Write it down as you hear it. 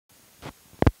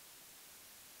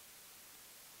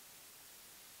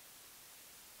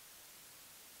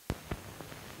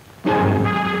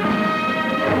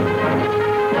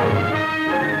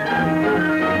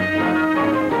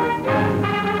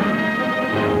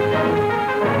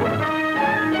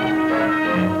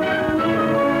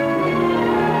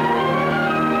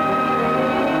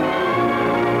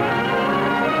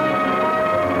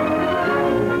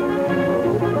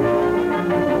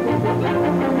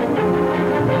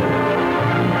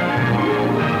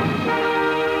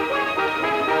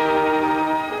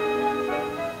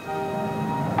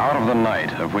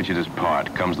night, of which it is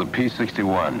part, comes the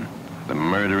P-61, the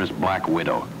murderous Black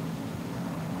Widow.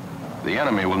 The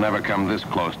enemy will never come this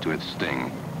close to its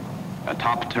sting. A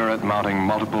top turret mounting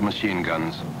multiple machine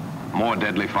guns, more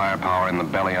deadly firepower in the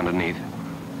belly underneath,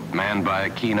 manned by a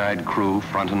keen-eyed crew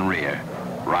front and rear,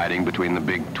 riding between the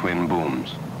big twin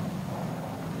booms.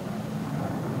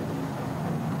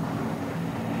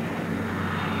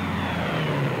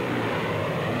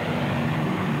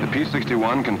 The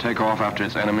P-61 can take off after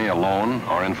its enemy alone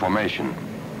or in formation,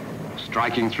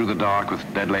 striking through the dark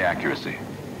with deadly accuracy,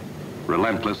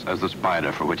 relentless as the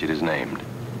spider for which it is named.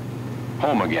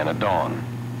 Home again at dawn,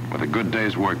 with a good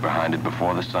day's work behind it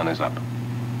before the sun is up.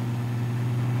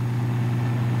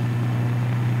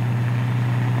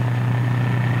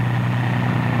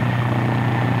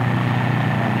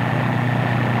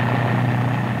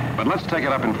 But let's take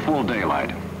it up in full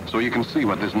daylight, so you can see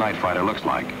what this night fighter looks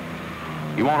like.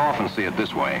 You won't often see it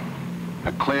this way.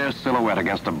 A clear silhouette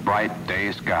against a bright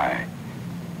day sky.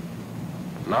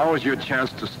 Now is your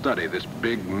chance to study this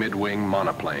big mid-wing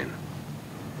monoplane.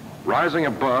 Rising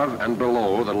above and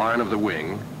below the line of the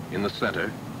wing, in the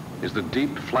center, is the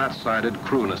deep, flat-sided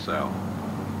crew nacelle.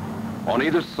 On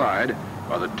either side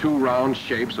are the two round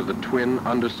shapes of the twin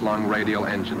underslung radial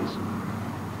engines.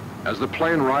 As the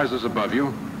plane rises above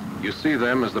you, you see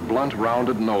them as the blunt,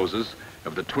 rounded noses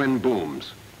of the twin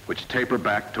booms, which taper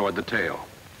back toward the tail.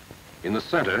 In the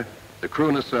center, the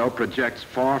crew nacelle projects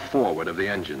far forward of the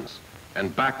engines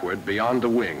and backward beyond the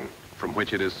wing from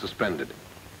which it is suspended.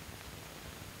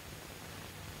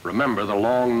 Remember the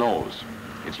long nose.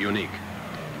 It's unique.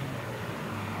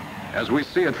 As we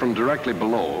see it from directly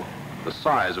below, the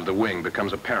size of the wing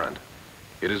becomes apparent.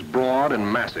 It is broad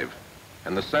and massive,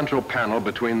 and the central panel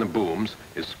between the booms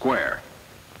is square.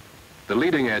 The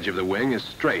leading edge of the wing is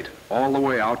straight all the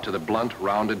way out to the blunt,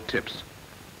 rounded tips.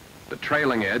 The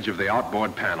trailing edge of the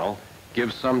outboard panel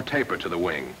gives some taper to the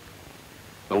wing.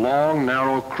 The long,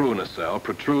 narrow crew nacelle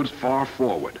protrudes far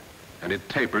forward, and it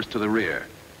tapers to the rear.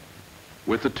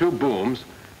 With the two booms,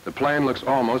 the plane looks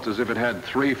almost as if it had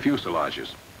three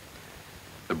fuselages.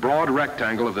 The broad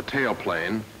rectangle of the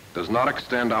tailplane does not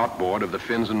extend outboard of the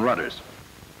fins and rudders.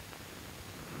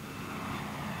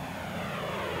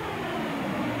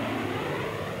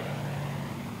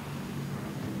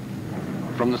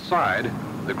 From the side,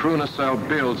 the crew nacelle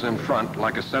builds in front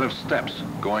like a set of steps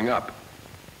going up,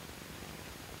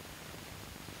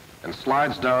 and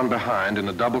slides down behind in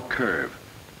a double curve,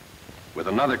 with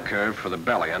another curve for the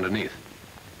belly underneath.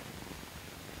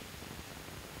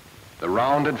 The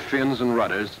rounded fins and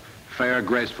rudders fare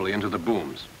gracefully into the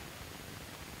booms.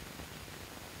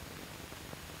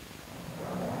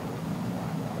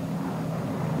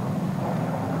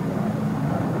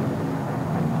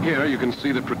 Here you can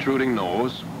see the protruding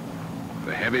nose,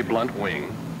 the heavy blunt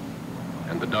wing,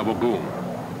 and the double boom.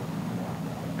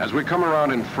 As we come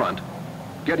around in front,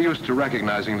 get used to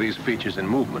recognizing these features in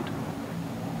movement.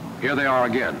 Here they are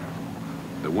again: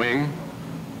 the wing,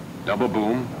 double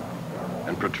boom,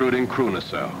 and protruding crew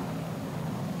nacelle.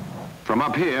 From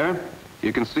up here,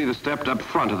 you can see the stepped up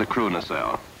front of the crew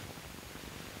nacelle.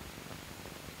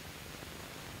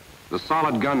 The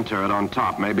solid gun turret on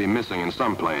top may be missing in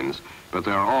some planes, but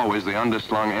there are always the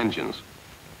underslung engines.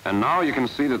 And now you can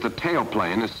see that the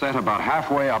tailplane is set about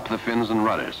halfway up the fins and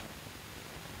rudders.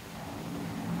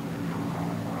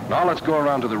 Now let's go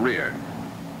around to the rear.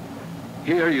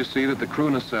 Here you see that the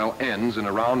crew nacelle ends in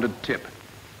a rounded tip,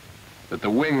 that the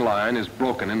wing line is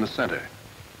broken in the center,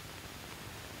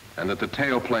 and that the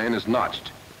tailplane is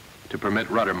notched to permit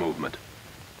rudder movement.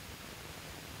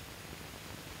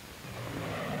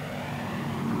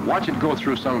 Watch it go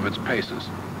through some of its paces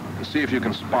and see if you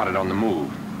can spot it on the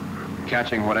move,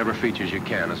 catching whatever features you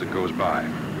can as it goes by.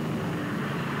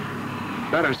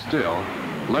 Better still,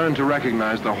 learn to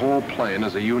recognize the whole plane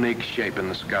as a unique shape in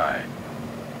the sky,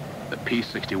 the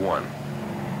P-61.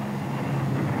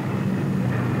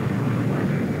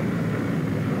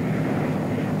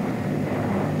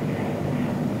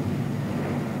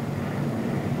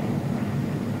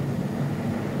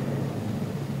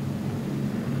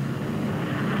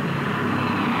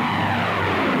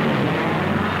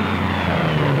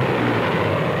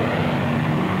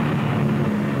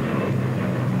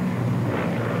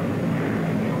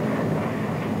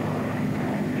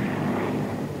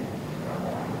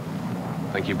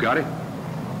 Think you've got it?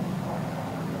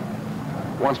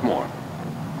 Once more.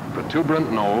 Protuberant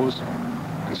nose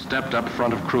and stepped up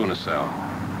front of crew nacelle.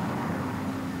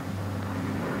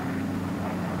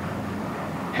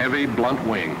 Heavy, blunt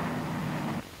wing.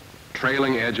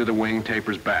 Trailing edge of the wing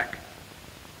tapers back.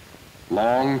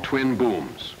 Long twin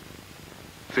booms.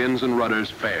 Fins and rudders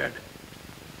fared.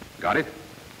 Got it?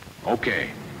 Okay.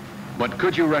 But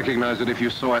could you recognize it if you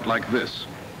saw it like this?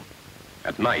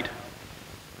 At night?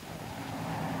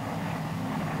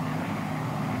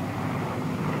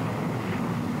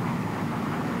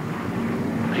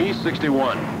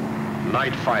 P-61,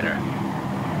 night fighter.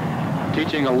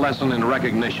 Teaching a lesson in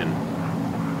recognition.